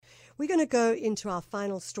We're going to go into our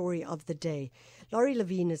final story of the day. Laurie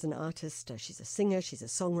Levine is an artist. She's a singer. She's a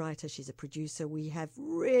songwriter. She's a producer. We have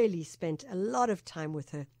really spent a lot of time with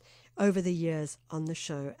her over the years on the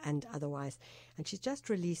show and otherwise. And she's just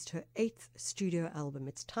released her 8th studio album.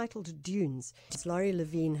 It's titled Dunes. Laurie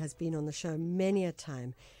Levine has been on the show many a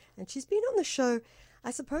time. And she's been on the show, I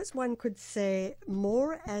suppose one could say,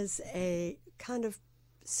 more as a kind of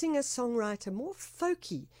singer-songwriter, more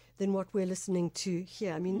folky than what we're listening to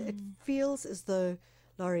here. I mean, it feels as though,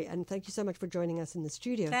 Laurie, and thank you so much for joining us in the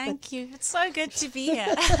studio. Thank you. It's so good to be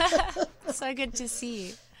here. So good to see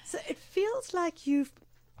you. So it feels like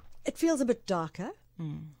it feels a bit darker.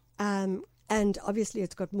 And obviously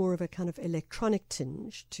it's got more of a kind of electronic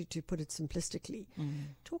tinge, to put it simplistically.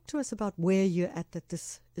 Talk to us about where you're at, that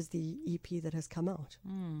this is the EP that has come out.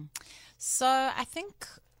 So I think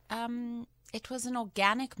it was an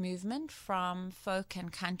organic movement from folk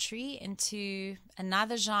and country into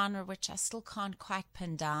another genre which I still can't quite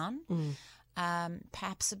pin down.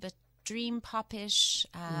 Perhaps a bit dream popish,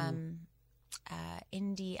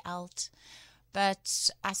 indie alt. But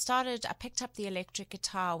I picked up the electric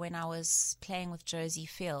guitar when I was playing with Josie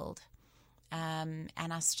Field. And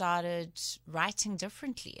I started writing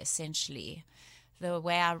differently, essentially. The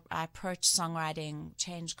way I approach songwriting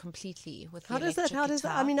changed completely with the electric guitar. How does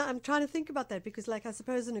that? I mean, I'm trying to think about that because, like, I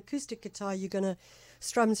suppose an acoustic guitar, you're going to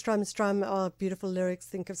strum. Oh, beautiful lyrics,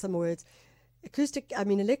 think of some words.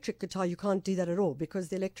 Electric guitar, you can't do that at all because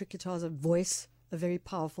the electric guitar is a very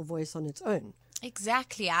powerful voice on its own.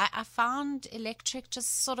 Exactly. I found electric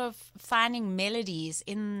just sort of finding melodies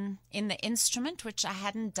in the instrument, which I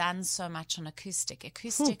hadn't done so much on acoustic.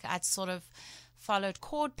 I'd sort of followed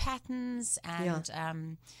chord patterns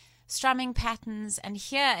and strumming patterns. And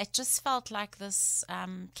here it just felt like this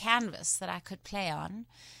canvas that I could play on.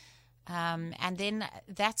 And then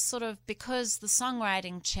that's sort of because the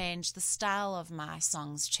songwriting changed, the style of my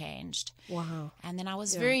songs changed. Wow. And then I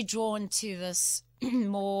was very drawn to this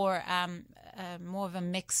more of a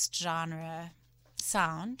mixed genre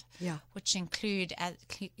sound, which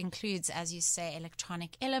includes, as you say,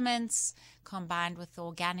 electronic elements combined with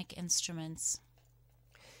organic instruments.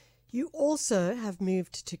 You also have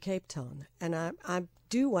moved to Cape Town, and I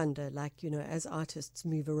do wonder, like, as artists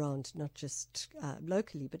move around, not just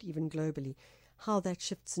locally, but even globally, how that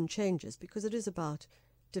shifts and changes, because it is about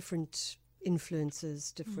different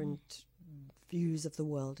influences, different views of the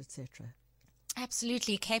world, etc.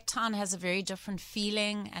 Absolutely. Cape Town has a very different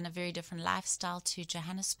feeling and a very different lifestyle to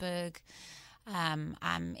Johannesburg. I'm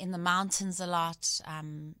in the mountains a lot,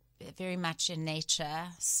 very much in nature.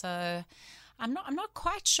 So I'm not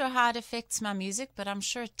quite sure how it affects my music, but I'm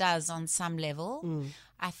sure it does on some level.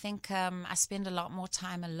 I think I spend a lot more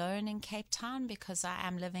time alone in Cape Town because I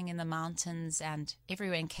am living in the mountains, and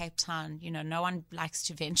everywhere in Cape Town, no one likes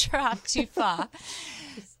to venture out too far.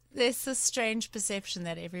 There's this strange perception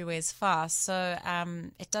that everywhere's far. So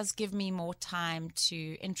it does give me more time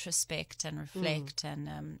to introspect and reflect.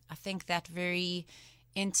 And I think that very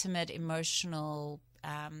intimate, emotional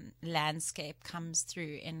landscape comes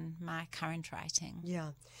through in my current writing. Yeah.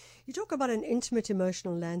 You talk about an intimate,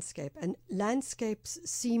 emotional landscape, and landscapes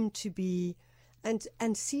seem to be,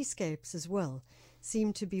 and seascapes as well,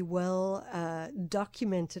 seem to be well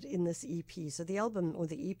documented in this EP. So the album, or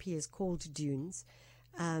the EP, is called Dunes.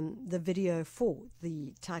 The video for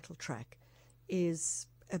the title track is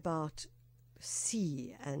about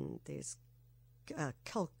sea, and there's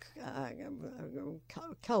kelp,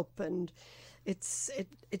 and it's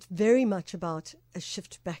very much about a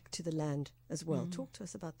shift back to the land as well. Talk to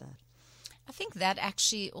us about that. I think that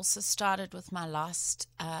actually also started with my last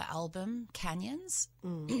album, Canyons,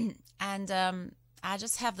 and I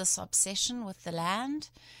just have this obsession with the land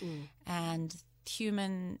and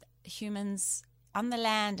humans on the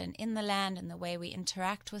land and in the land and the way we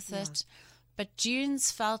interact with it. But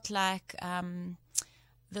Dunes felt like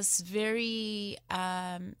this very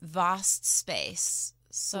vast space.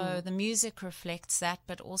 So the music reflects that,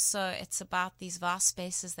 but also it's about these vast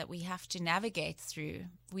spaces that we have to navigate through.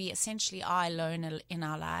 We essentially are alone in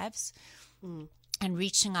our lives and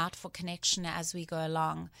reaching out for connection as we go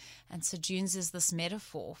along. And so Dunes is this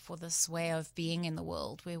metaphor for this way of being in the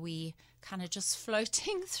world where we kind of just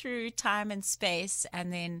floating through time and space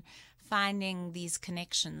and then finding these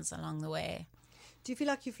connections along the way. Do you feel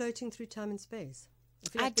like you're floating through time and space? I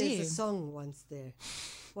feel like there's a song once there.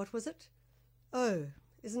 What was it? Oh,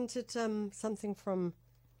 isn't it something from,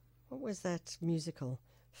 what was that musical?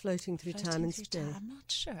 Floating through time and space. I'm not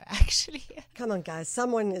sure, actually. Come on, guys.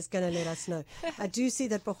 Someone is going to let us know. I do see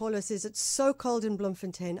that Baholo says, it's so cold in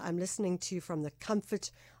Bloemfontein. I'm listening to you from the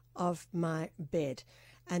comfort of my bed.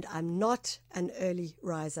 And I'm not an early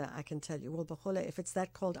riser, I can tell you. Well, Bahole, if it's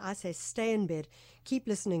that cold, I say stay in bed. Keep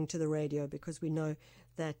listening to the radio, because we know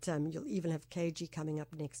that you'll even have KG coming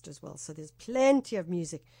up next as well. So there's plenty of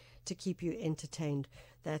music to keep you entertained.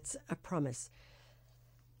 That's a promise.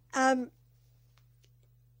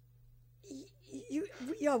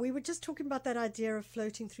 We were just talking about that idea of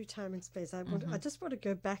floating through time and space. I just want to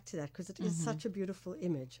go back to that, because it is such a beautiful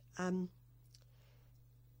image.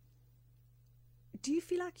 Do you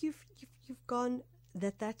feel like you've gone,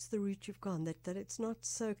 that's the route you've gone, that it's not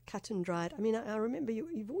so cut and dried? I mean, I remember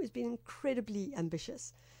you've always been incredibly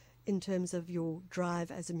ambitious in terms of your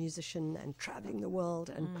drive as a musician and traveling the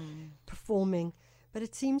world and performing. But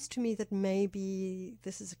it seems to me that maybe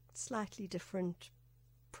this is a slightly different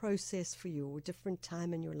process for you, or different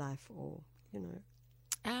time in your life, or,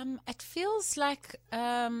 It feels like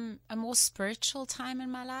a more spiritual time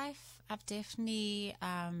in my life. I've definitely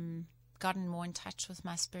gotten more in touch with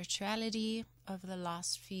my spirituality over the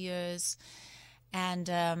last few years. And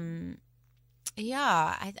I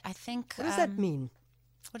think... What does that mean?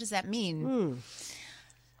 What does that mean?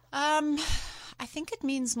 I think it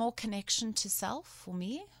means more connection to self for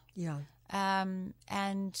me. Yeah.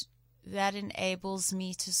 And that enables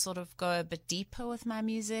me to sort of go a bit deeper with my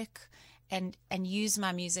music and use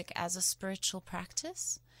my music as a spiritual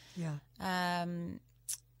practice. Yeah.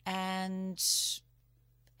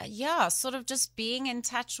 Sort of just being in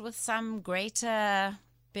touch with some greater,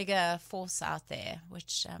 bigger force out there,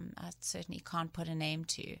 which I certainly can't put a name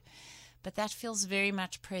to. But that feels very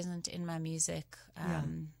much present in my music,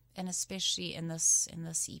 and especially in this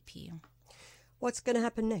EP. What's going to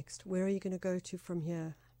happen next? Where are you going to go to from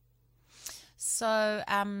here? So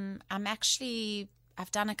I've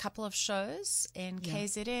done a couple of shows in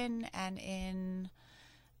KZN and in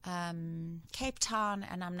Cape Town,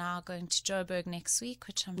 and I'm now going to Joburg next week,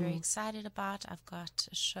 which I'm very excited about. I've got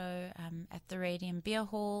a show at the Radium Beer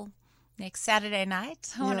Hall next Saturday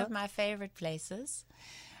night, one of my favorite places.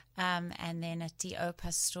 And then at the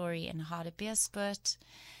Opa Story in Hardebeespoort.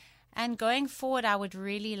 And going forward, I would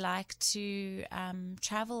really like to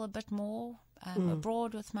travel a bit more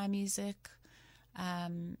abroad with my music,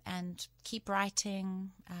 and keep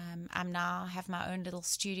writing. I now have my own little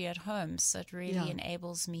studio at home, so it really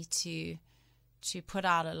enables me to put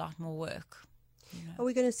out a lot more work. Are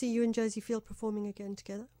we going to see you and Josie Field performing again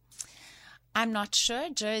together? I'm not sure.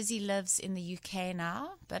 Josie lives in the UK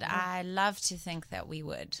now, but I love to think that we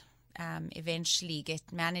would eventually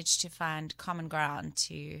manage to find common ground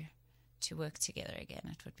to work together again.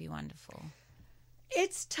 It would be wonderful.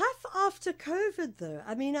 It's tough after COVID, though.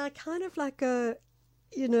 I mean, I kind of like although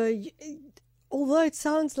it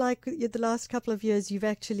sounds like the last couple of years you've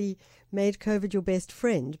actually made COVID your best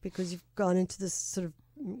friend, because you've gone into this sort of,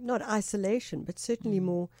 not isolation, but certainly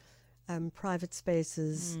more private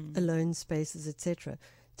spaces, alone spaces, etc.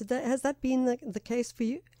 Has that been the case for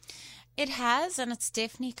you? It has, and it's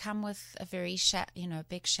definitely come with a very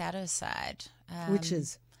big shadow side, which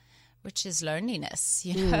is loneliness.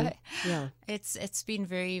 It's been a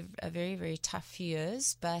very, very tough few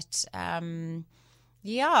years, but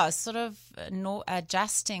sort of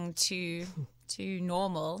adjusting to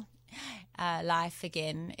normal life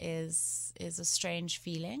again is a strange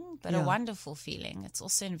feeling, but a wonderful feeling. It's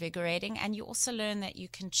also invigorating, and you also learn that you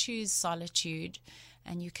can choose solitude,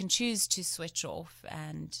 and you can choose to switch off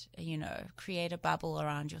and create a bubble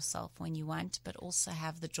around yourself when you want, but also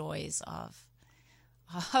have the joys of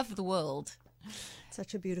the world.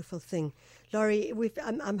 Such a beautiful thing. Laurie,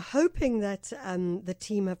 I'm hoping that the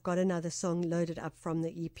team have got another song loaded up from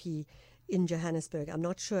the EP in Johannesburg. I'm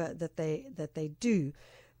not sure that they do,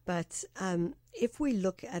 but if we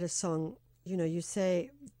look at a song, you say,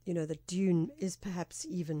 that Dune is perhaps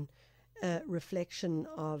even a reflection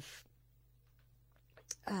of,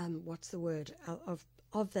 what's the word,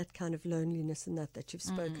 of that kind of loneliness and that you've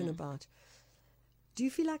spoken about. Do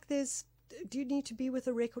you feel like do you need to be with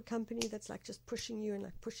a record company that's like just pushing you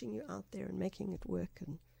out there and making it work?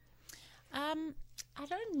 And I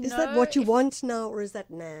don't know. Is that what you want now, or is that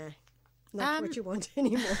not what you want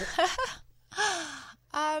anymore?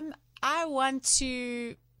 I want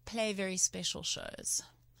to play very special shows.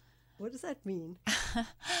 What does that mean?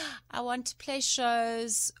 I want to play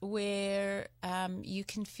shows where you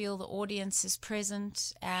can feel the audience is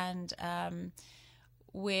present, and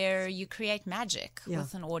where you create magic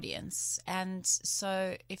with an audience. And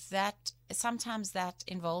so sometimes that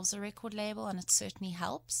involves a record label, and it certainly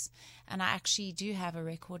helps. And I actually do have a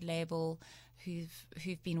record label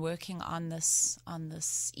who've been working on this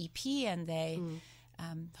EP, and they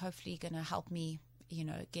hopefully going to help me,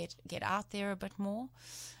 get out there a bit more.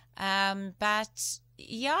 But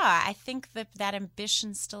yeah, I think that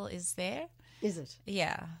ambition still is there. Is it?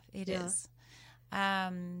 Yeah, it is.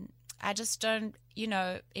 I just don't,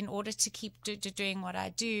 in order to keep doing what I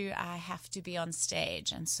do, I have to be on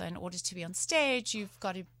stage. And so in order to be on stage, you've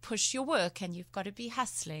got to push your work and you've got to be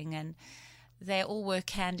hustling. And they all work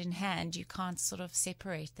hand in hand. You can't sort of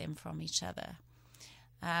separate them from each other.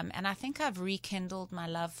 And I think I've rekindled my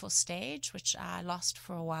love for stage, which I lost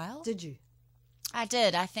for a while. Did you? I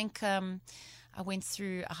did. I think I went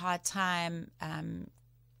through a hard time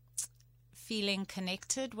feeling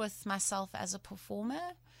connected with myself as a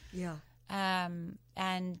performer. Yeah.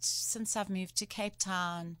 And since I've moved to Cape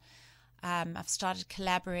Town, I've started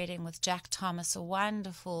collaborating with Jack Thomas, a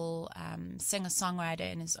wonderful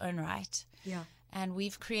singer-songwriter in his own right. Yeah. And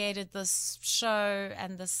we've created this show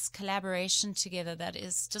and this collaboration together that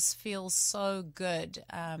just feels so good.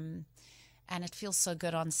 And it feels so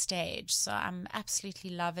good on stage. So I'm absolutely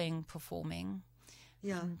loving performing.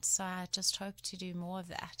 Yeah. And so I just hope to do more of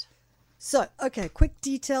that. So, okay, quick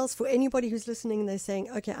details for anybody who's listening. They're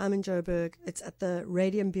saying, okay, I'm in Joburg. It's at the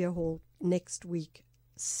Radium Beer Hall next week,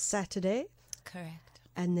 Saturday. Correct.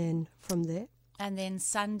 And then from there? And then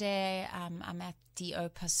Sunday, I'm at the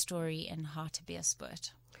Opa Story in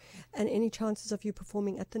Hartbeespoort. And any chances of you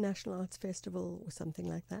performing at the National Arts Festival or something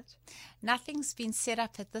like that? Nothing's been set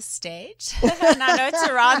up at this stage. And I know it's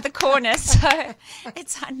around the corner, so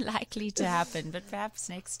it's unlikely to happen, but perhaps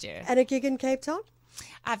next year. And a gig in Cape Town?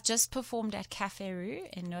 I've just performed at Cafe Roo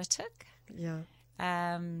in Noordhoek. Yeah.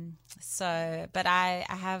 But I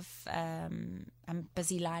have, I'm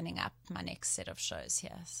busy lining up my next set of shows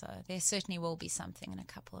here. So there certainly will be something in a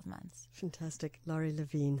couple of months. Fantastic. Laurie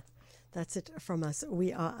Levine. That's it from us.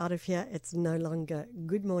 We are out of here. It's no longer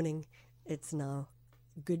good morning. It's now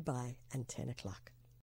goodbye and 10 o'clock.